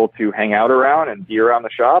enjoyable to hang out around and be around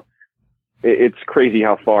the shop, it's crazy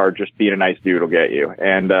how far just being a nice dude will get you.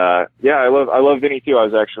 And, I love Vinny too. I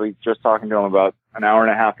was actually just talking to him about an hour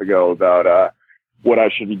and a half ago about, what I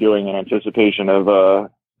should be doing in anticipation of,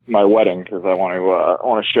 my wedding. Cause I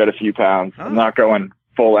want to shed a few pounds. I'm not going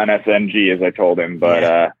full NSNG as I told him,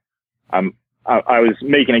 but, I was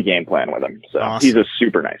making a game plan with him. So Awesome. He's a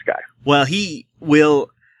super nice guy. Well, he will,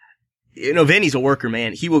 Vinny's a worker,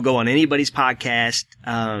 man. He will go on anybody's podcast.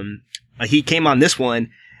 He came on this one.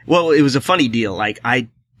 Well, it was a funny deal. Like, I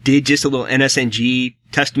did just a little NSNG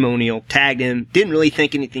testimonial, tagged him, didn't really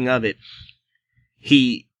think anything of it.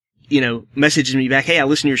 He, messaged me back, hey, I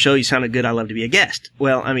listened to your show, you sounded good, I'd love to be a guest.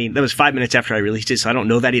 Well, I mean, that was 5 minutes after I released it, so I don't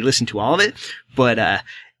know that he listened to all of it, but,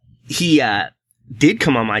 he, did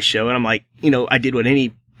come on my show, and I'm like, I did what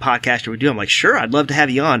any podcaster would do. I'm like, sure, I'd love to have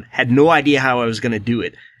you on. Had no idea how I was going to do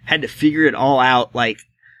it. Had to figure it all out, like,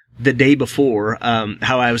 the day before,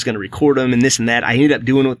 how I was going to record them and this and that. I ended up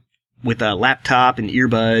doing it with a laptop and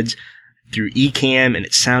earbuds through Ecamm, and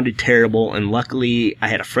it sounded terrible. And luckily, I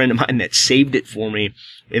had a friend of mine that saved it for me.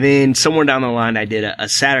 And then somewhere down the line, I did a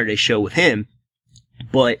Saturday show with him.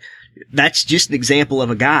 But that's just an example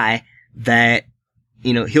of a guy that,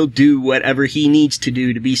 he'll do whatever he needs to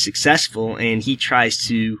do to be successful. And he tries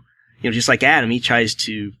to, just like Adam, he tries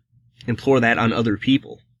to implore that on other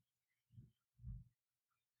people.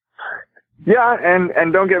 Yeah,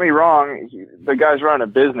 and don't get me wrong, the guy's running a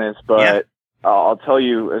business, but I'll tell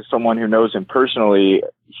you, as someone who knows him personally,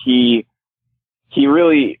 he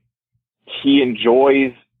enjoys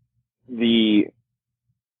the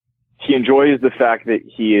fact that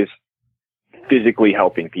he is physically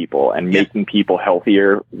helping people and making people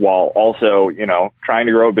healthier while also, trying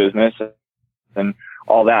to grow a business and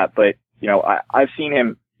all that. But, I've seen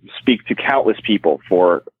him speak to countless people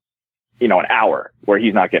for, an hour where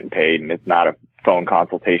he's not getting paid and it's not a phone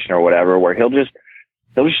consultation or whatever, where he'll just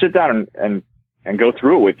sit down and go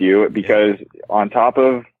through it with you, because on top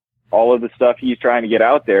of all of the stuff he's trying to get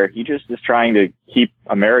out there, he just is trying to keep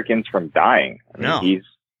Americans from dying. I mean,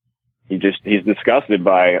 he's disgusted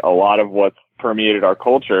by a lot of what's permeated our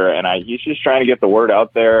culture, and he's just trying to get the word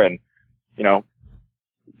out there and,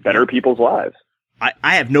 better people's lives.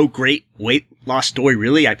 I have no great weight loss story,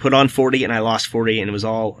 really. I put on 40 and I lost 40, and it was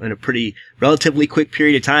all in a pretty relatively quick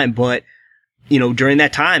period of time. But, during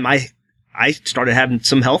that time, I started having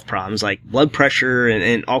some health problems like blood pressure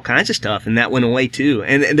and all kinds of stuff. And that went away too.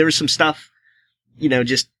 And there was some stuff,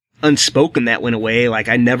 just unspoken that went away. Like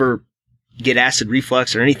I never get acid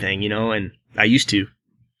reflux or anything, and I used to.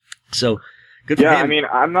 So good for him. I mean,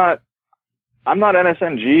 I'm not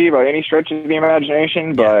NSNG by any stretch of the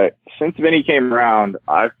imagination, but since Vinny came around,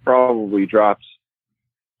 I've probably dropped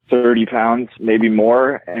 30 pounds, maybe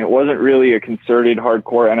more. And it wasn't really a concerted,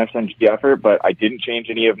 hardcore NSNG effort, but I didn't change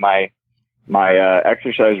any of my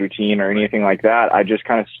exercise routine or anything like that. I just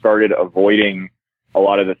kind of started avoiding a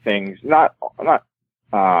lot of the things, not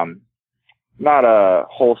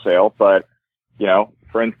wholesale, but,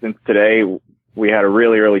 for instance, today we had a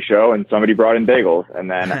really early show and somebody brought in bagels, and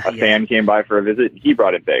then a fan came by for a visit and he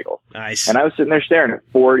brought in bagels. Nice. And I was sitting there staring at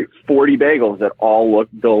 40 bagels that all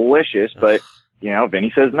looked delicious, but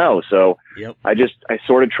Vinny says no. So I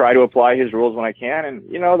sort of try to apply his rules when I can.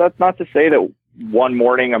 And, that's not to say that one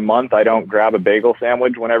morning a month I don't grab a bagel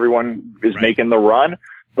sandwich when everyone is making the run,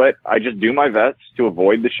 but I just do my best to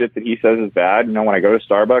avoid the shit that he says is bad. When I go to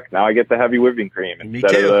Starbucks, now I get the heavy whipping cream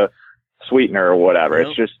instead of the sweetener or whatever.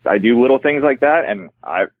 It's just, I do little things like that, and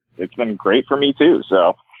it's been great for me too.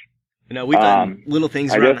 So, we've done little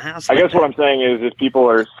things around the house. I guess what I'm saying is, if people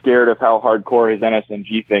are scared of how hardcore his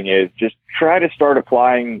NSNG thing is, just try to start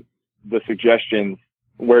applying the suggestions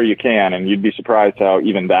where you can, and you'd be surprised how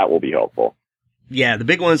even that will be helpful. Yeah, the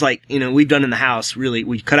big ones we've done in the house, really,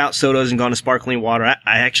 we cut out sodas and gone to sparkling water. I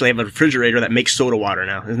actually have a refrigerator that makes soda water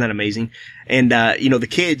now. Isn't that amazing? And, the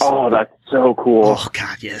kids. Oh, that's so cool. Oh,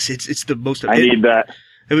 God, yes. It's the most. I need that.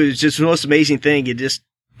 It was just the most amazing thing. You just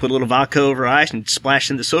put a little vodka over ice and splash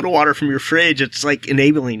in the soda water from your fridge. It's like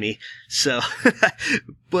enabling me. So,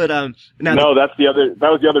 but, that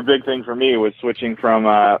was the other big thing for me, was switching from,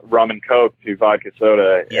 rum and Coke to vodka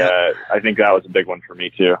soda. Yeah. I think that was a big one for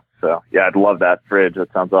me too. So yeah, I'd love that fridge.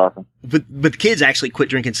 That sounds awesome. But the kids actually quit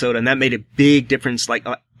drinking soda, and that made a big difference,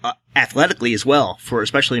 athletically as well, for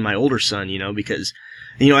especially my older son, because,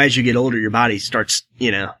 as you get older, your body starts,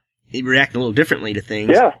 reacting a little differently to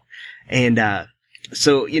things. Yeah. And,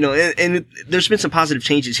 so, and there's been some positive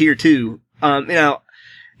changes here too.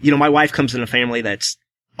 My wife comes in a family that's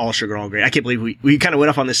all sugar, all great. I can't believe we kind of went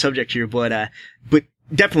off on this subject here, but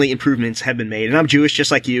definitely improvements have been made. And I'm Jewish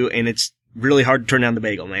just like you, and it's really hard to turn down the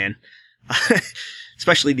bagel, man.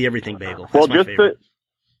 Especially the everything bagel. That's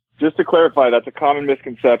just to clarify, that's a common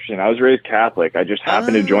misconception. I was raised Catholic. I just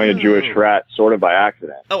happened to join a Jewish frat sort of by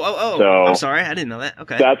accident. Oh. So I'm sorry. I didn't know that.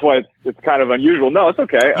 Okay. That's why it's kind of unusual. No, it's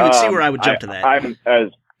okay. You would see where I would jump to that.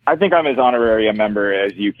 I think I'm as honorary a member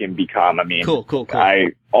as you can become. I mean, cool.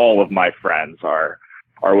 All of my friends are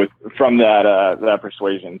from that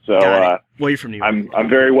persuasion. So, well, you're from New York. I'm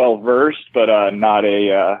very well versed, but not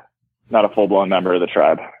a full blown member of the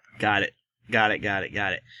tribe. Got it.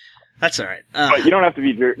 That's all right. But you don't have to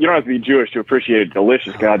be Jewish to appreciate a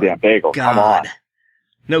delicious goddamn bagel. God. Come on.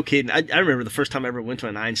 No kidding. I remember the first time I ever went to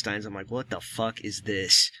an Einstein's. I'm like, what the fuck is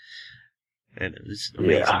this? And it was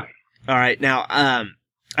amazing. Yeah. All right, now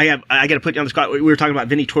I got to put you on the spot. We were talking about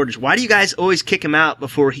Vinny Tortorich. Why do you guys always kick him out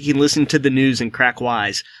before he can listen to the news and crack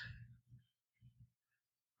wise?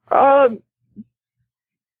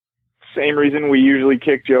 Same reason we usually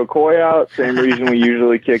kick Joe Coy out. Same reason we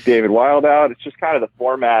usually kick David Wild out. It's just kind of the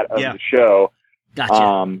format of the show.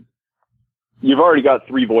 Gotcha. You've already got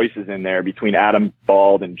three voices in there between Adam,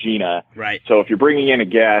 Bald, and Gina. Right. So if you're bringing in a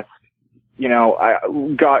guest,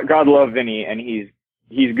 God love Vinny, and he's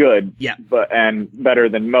good. Yeah. And better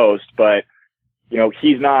than most, but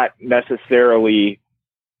he's not necessarily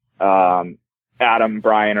Adam,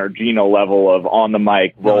 Brian, or Gina level of on the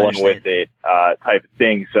mic, rolling with it type of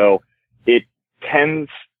thing. So it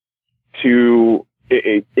tends to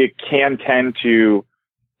it can tend to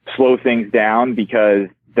slow things down, because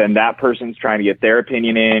then that person's trying to get their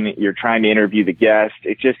opinion in. You're trying to interview the guest.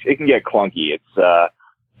 It can get clunky. It's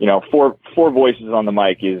four voices on the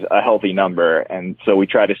mic is a healthy number, and so we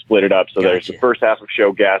try to split it up. So there's the first half of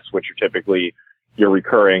show guests, which are typically your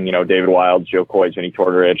recurring, David Wild, Joe Coy, Vinny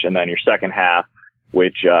Tortorich, and then your second half,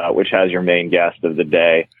 which has your main guest of the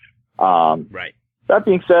day. Right. That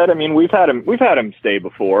being said, I mean, we've had him stay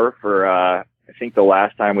before. For I think the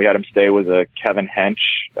last time we had him stay was a Kevin Hench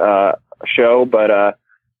show, but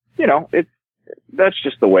that's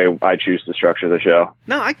just the way I choose to structure the show.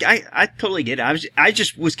 No, I totally get it. I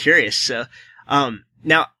just was curious. So,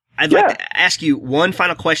 now I'd like to ask you one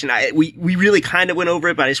final question. We really kind of went over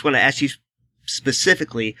it, but I just want to ask you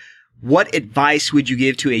specifically, what advice would you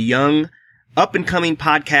give to a young up and coming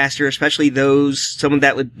podcaster, especially someone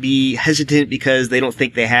that would be hesitant because they don't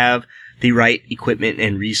think they have the right equipment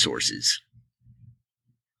and resources?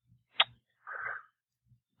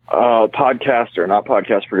 Podcaster, not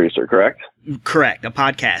podcast producer, correct? Correct. A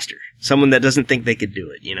podcaster. Someone that doesn't think they could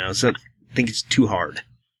do it, so think it's too hard.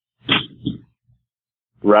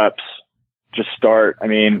 Reps. Just start. I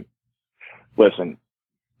mean, listen,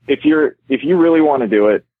 if you really want to do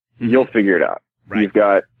it, you'll figure it out. Right. You've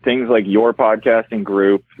got things like Your Podcasting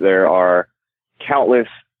Group. There are countless,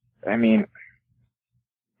 I mean,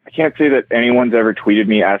 I can't say that anyone's ever tweeted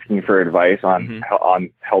me asking for advice on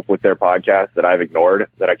help with their podcast that I've ignored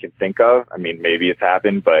that I can think of. I mean, maybe it's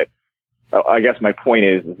happened, but I guess my point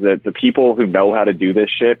is that the people who know how to do this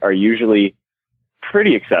shit are usually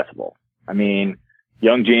pretty accessible. I mean,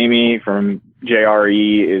 young Jamie from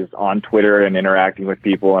JRE is on Twitter and interacting with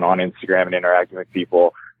people, and on Instagram and interacting with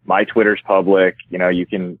people. My Twitter's public. You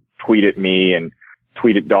can tweet at me and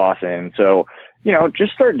tweet at Dawson. So,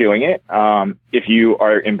 just start doing it. If you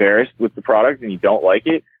are embarrassed with the product and you don't like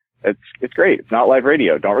it, it's great. It's not live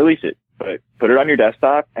radio. Don't release it, but put it on your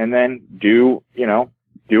desktop and then do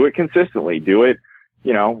it consistently. Do it,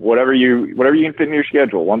 whatever you can fit in your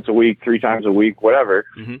schedule, once a week, 3 times a week, whatever.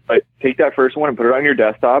 Mm-hmm. But take that first one and put it on your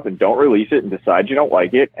desktop and don't release it and decide you don't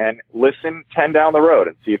like it and listen 10 down the road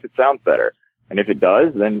and see if it sounds better. And if it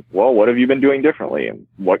does, then, well, what have you been doing differently? And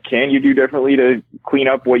what can you do differently to clean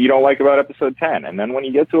up what you don't like about episode 10? And then when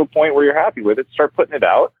you get to a point where you're happy with it, start putting it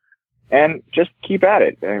out and just keep at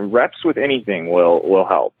it. And reps with anything will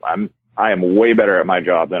help. I am way better at my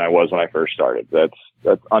job than I was when I first started.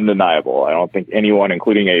 That's undeniable. I don't think anyone,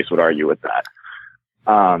 including Ace, would argue with that.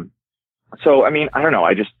 So, I mean, I don't know.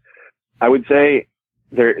 I would say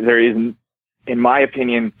there is, in my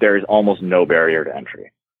opinion, there is almost no barrier to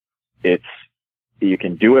entry. You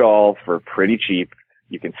can do it all for pretty cheap.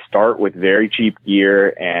 You can start with very cheap gear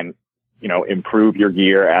and, improve your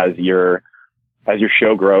gear as your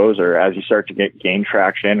show grows or as you start to gain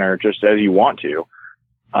traction or just as you want to.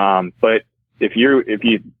 But if you're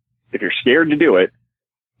scared to do it,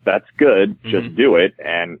 that's good. Mm-hmm. Just do it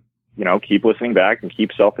and, keep listening back and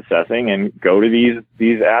keep self-assessing and go to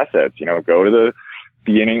these assets, go to the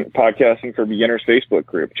Podcasting for Beginners Facebook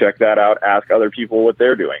group. Check that out. Ask other people what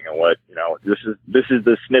they're doing and what, this is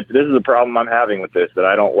the snippet. This is the problem I'm having with this that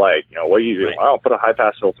I don't like. What do you do? Right. I'll put a high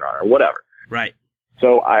pass filter on it or whatever. Right.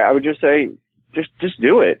 So I would just say, just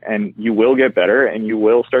do it and you will get better and you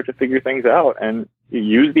will start to figure things out and you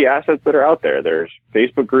use the assets that are out there. There's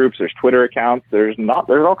Facebook groups, there's Twitter accounts, there's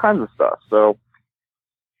all kinds of stuff. So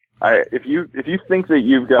if you think that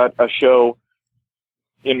you've got a show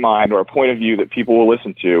in mind or a point of view that people will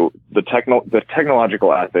listen to, the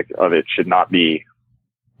technological aspect of it should not be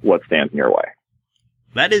what stands in your way.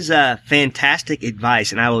 That is fantastic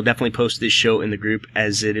advice, and I will definitely post this show in the group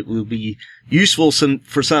as it will be useful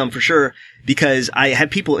for some, for sure, because I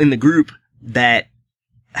have people in the group that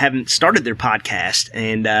haven't started their podcast,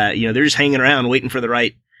 and they're just hanging around waiting for the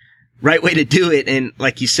right way to do it. And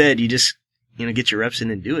like you said, you just get your reps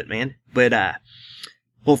in and do it, man. But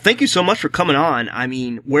well, thank you so much for coming on. I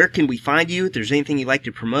mean, where can we find you? If there's anything you'd like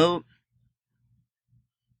to promote.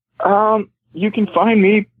 You can find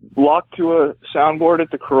me locked to a soundboard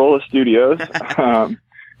at the Corolla Studios.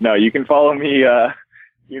 No, you can follow me.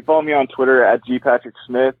 You can follow me on Twitter at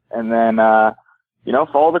 @GPatrickSmith, and then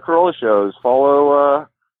follow the Corolla shows. Follow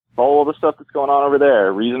all the stuff that's going on over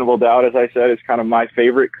there. Reasonable Doubt, as I said, is kind of my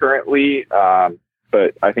favorite currently,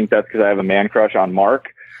 but I think that's because I have a man crush on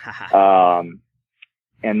Mark.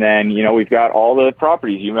 And then we've got all the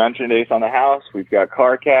properties you mentioned, Ace on the House. We've got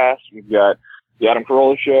CarCast. We've got the Adam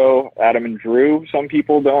Carolla Show, Adam and Drew. Some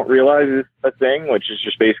people don't realize is a thing, which is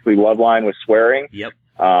just basically Loveline with swearing. Yep.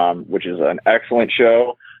 Which is an excellent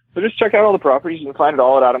show. So just check out all the properties. You can find it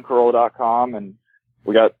all at adamcarolla.com. And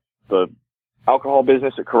we got the alcohol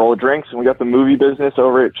business at Carolla Drinks, and we got the movie business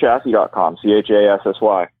over at chassis.com,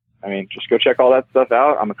 CHASSY. I mean, just go check all that stuff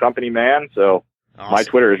out. I'm a company man, so Awesome. My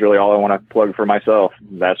Twitter is really all I want to plug for myself.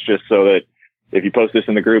 That's just so that if you post this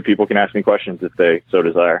in the group, people can ask me questions if they so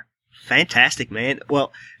desire. Fantastic, man.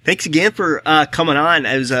 Well, thanks again for coming on.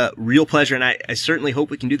 It was a real pleasure, and I certainly hope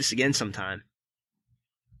we can do this again sometime.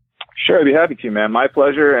 Sure, I'd be happy to, man. My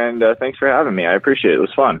pleasure, and thanks for having me. I appreciate it. It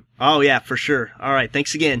was fun. Oh, yeah, for sure. All right,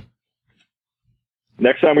 thanks again.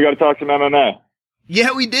 Next time we got to talk some MMA.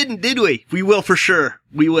 Yeah, we didn't, did we? We will for sure.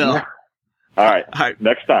 We will. All right. All right.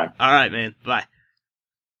 Next time. All right, man. Bye.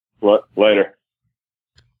 Later.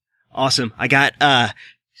 Awesome. I got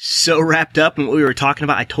so wrapped up in what we were talking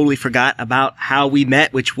about, I totally forgot about how we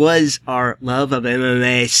met, which was our love of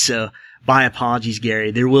MMA. So my apologies,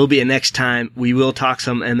 Gary. There will be a next time. We will talk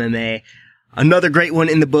some MMA. Another great one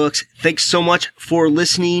in the books. Thanks so much for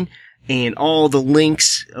listening, and all the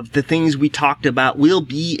links of the things we talked about will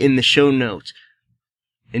be in the show notes.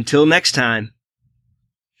 Until next time,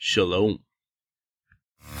 shalom.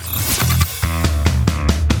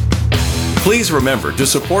 Please remember to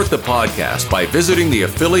support the podcast by visiting the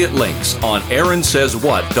affiliate links on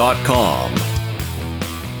AaronSaysWhat.com.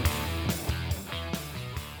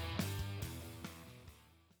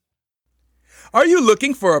 Are you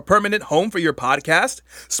looking for a permanent home for your podcast?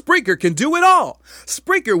 Spreaker can do it all.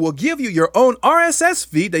 Spreaker will give you your own RSS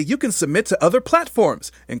feed that you can submit to other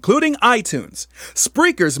platforms, including iTunes.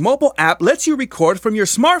 Spreaker's mobile app lets you record from your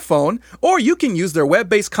smartphone, or you can use their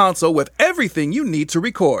web-based console with everything you need to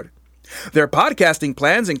record. Their podcasting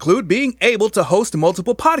plans include being able to host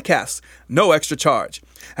multiple podcasts, no extra charge.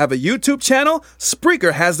 Have a YouTube channel?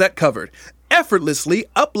 Spreaker has that covered. Effortlessly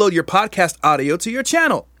upload your podcast audio to your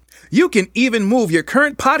channel. You can even move your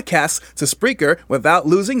current podcasts to Spreaker without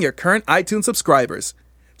losing your current iTunes subscribers.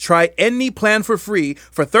 Try any plan for free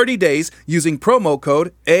for 30 days using promo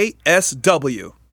code ASW.